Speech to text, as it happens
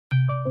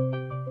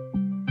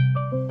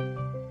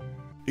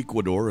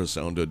Ecuador has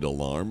sounded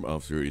alarm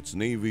after its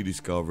navy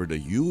discovered a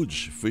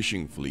huge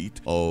fishing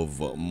fleet of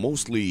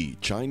mostly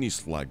Chinese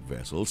flag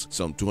vessels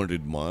some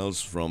 200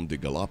 miles from the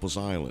Galápagos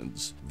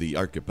Islands, the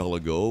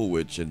archipelago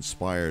which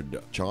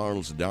inspired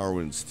Charles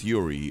Darwin's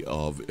theory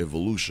of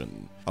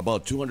evolution.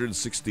 About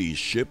 260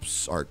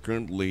 ships are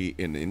currently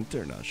in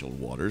international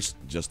waters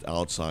just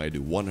outside the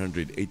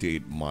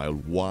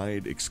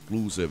 188-mile-wide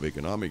exclusive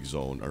economic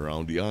zone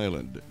around the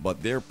island,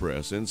 but their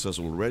presence has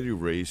already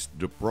raised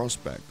the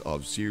prospect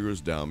of serious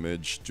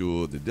damage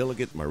to the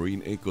delicate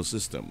marine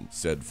ecosystem,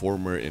 said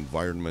former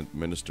Environment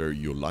Minister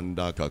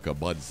Yolanda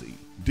Kakabadse.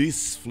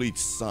 This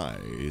fleet's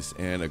size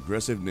and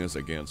aggressiveness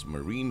against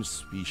marine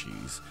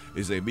species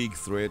is a big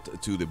threat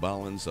to the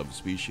balance of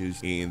species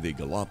in the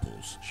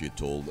Galápagos, she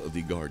told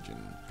The Guardian.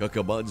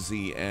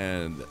 Kakabadse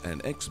and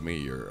an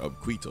ex-mayor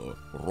of Quito,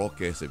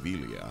 Roque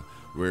Sevilla,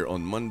 were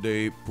on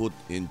Monday put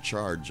in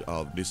charge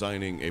of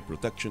designing a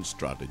protection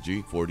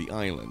strategy for the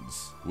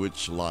islands,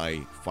 which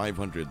lie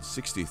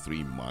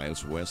 563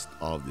 miles west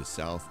of the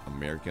South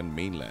American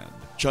mainland.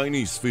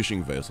 Chinese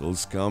fishing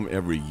vessels come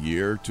every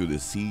year to the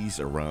seas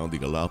around the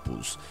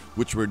Galápagos,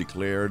 which were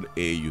declared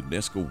a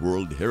UNESCO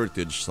World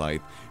Heritage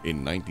Site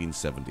in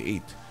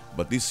 1978.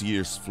 But this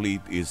year's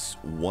fleet is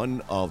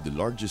one of the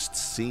largest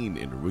seen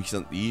in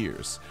recent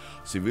years.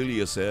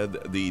 Sevilla said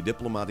the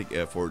diplomatic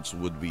efforts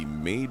would be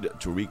made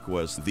to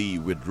request the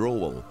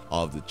withdrawal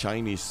of the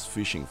Chinese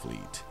fishing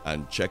fleet.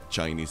 Unchecked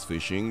Chinese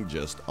fishing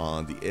just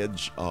on the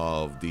edge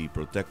of the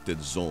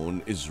protected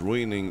zone is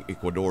ruining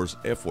Ecuador's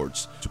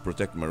efforts to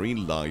protect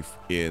marine life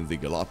in the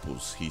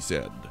Galápagos, he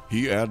said.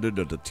 He added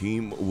that the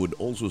team would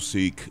also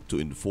seek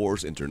to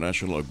enforce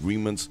international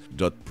agreements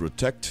that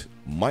protect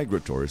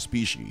migratory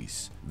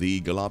species.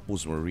 The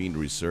Galápagos Marine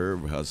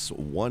Reserve has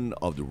one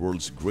of the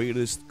world's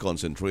greatest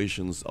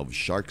concentrations of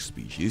shark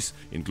species,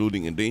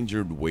 including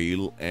endangered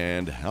whale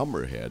and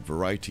hammerhead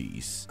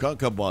varieties.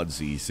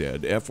 Kakabadse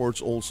said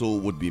efforts also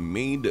would be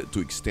made to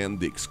extend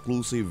the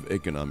exclusive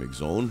economic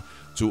zone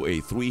to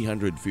a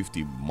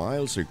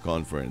 350-mile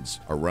circumference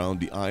around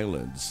the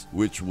islands,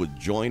 which would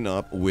join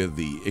up with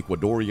the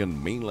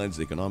Ecuadorian mainland's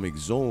economic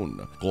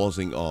zone,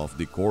 closing off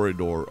the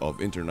corridor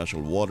of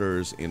international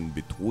waters in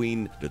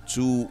between the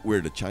two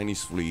where the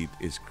Chinese fleet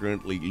is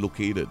currently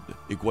located.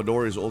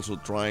 Ecuador is also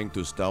trying to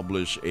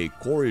establish a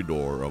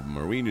corridor of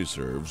marine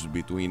reserves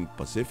between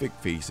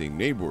Pacific-facing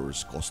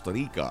neighbors Costa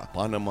Rica,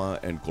 Panama,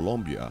 and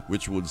Colombia,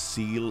 which would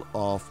seal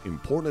off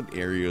important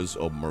areas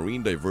of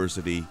marine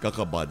diversity,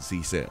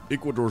 Kakabadse said.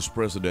 Ecuador's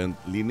President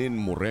Lenin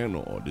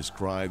Moreno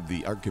described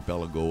the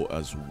archipelago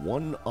as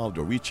one of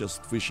the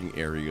richest fishing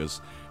areas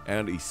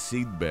and a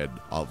seedbed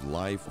of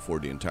life for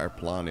the entire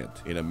planet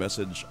in a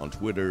message on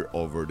Twitter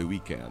over the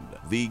weekend.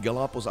 The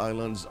Galápagos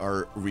Islands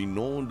are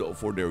renowned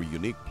for their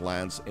unique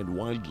plants and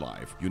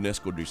wildlife.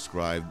 UNESCO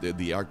described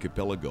the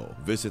archipelago,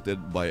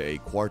 visited by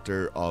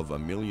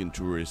 250,000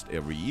 tourists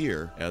every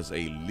year, as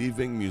a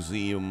living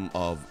museum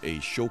of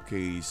a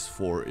showcase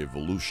for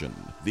evolution.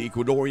 The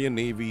Ecuadorian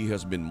Navy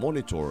has been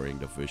monitoring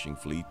the fishing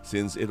fleet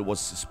since it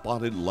was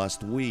spotted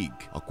last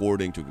week,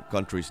 according to the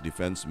country's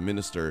defense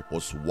minister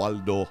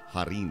Oswaldo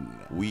Harin.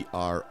 We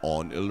are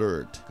on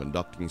alert,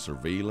 conducting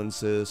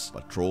surveillances,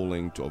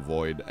 patrolling to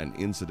avoid an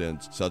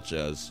incident such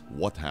as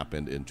what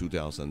happened in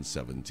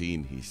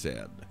 2017, he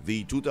said.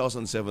 The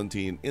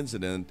 2017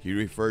 incident he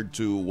referred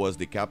to was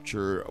the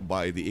capture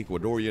by the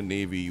Ecuadorian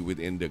Navy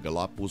within the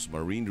Galápagos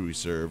Marine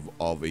Reserve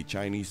of a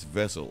Chinese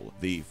vessel,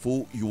 the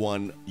Fu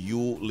Yuan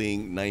Yu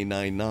Ling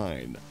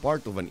 999,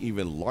 part of an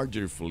even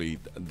larger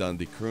fleet than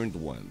the current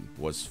one,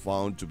 was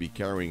found to be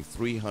carrying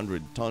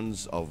 300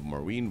 tons of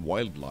marine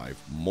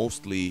wildlife,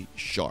 mostly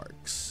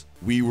sharks.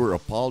 We were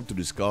appalled to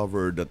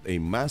discover that a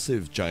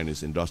massive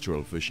Chinese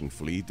industrial fishing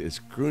fleet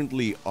is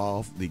currently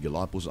off the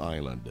Galápagos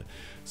Island,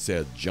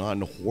 said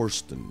John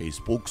Horston, a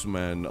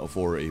spokesman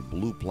for a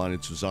Blue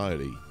Planet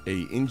Society,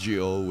 a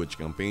NGO which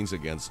campaigns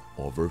against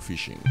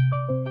overfishing.